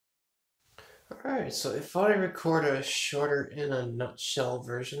Alright, so if I record a shorter in a nutshell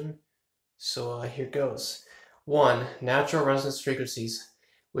version, here goes. One, natural resonance frequencies,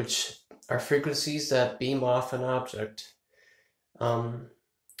 which are frequencies that beam off an object. Um,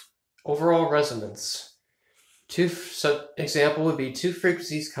 Overall resonance. Example would be two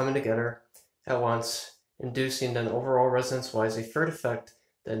frequencies coming together at once, inducing an overall resonance-wise a third effect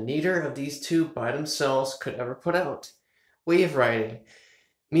that neither of these two by themselves could ever put out. Wave riding,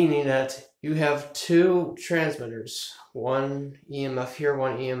 meaning that you have two transmitters, one EMF here,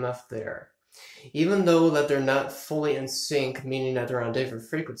 one EMF there. Even though that they're not fully in sync, meaning that they're on different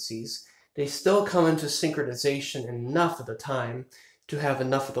frequencies, they still come into synchronization enough of the time to have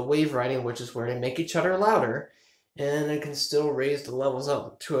enough of the wave riding, which is where they make each other louder, and it can still raise the levels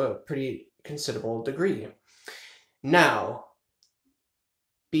up to a pretty considerable degree. Now,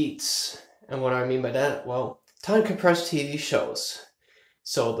 beats. And what do I mean by that? Well, time compressed TV shows.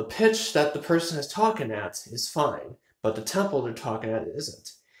 So the pitch that the person is talking at is fine, but the tempo they're talking at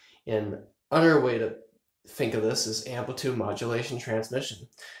isn't. And another way to think of this is amplitude modulation transmission.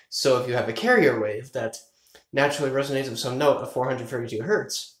 So if you have a carrier wave that naturally resonates with some note of 432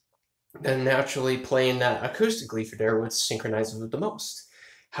 hertz, then naturally playing that acoustically for there would synchronize with the most.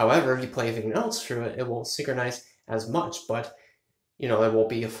 However, if you play anything else through it, it won't synchronize as much, but it won't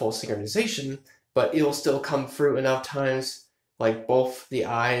be a full synchronization, but it'll still come through enough times, like both the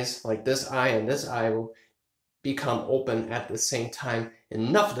eyes, like this eye and this eye will become open at the same time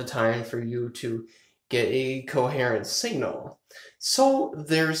enough of the time for you to get a coherent signal. So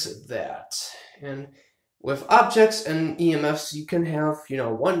there's that. And with objects and EMFs, you can have,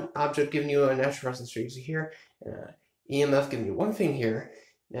 one object giving you a natural resonance frequency here, and an EMF giving you one thing here,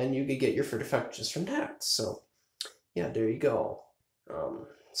 and you could get your third effect just from that. So yeah, there you go.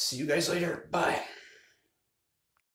 See you guys later. Bye.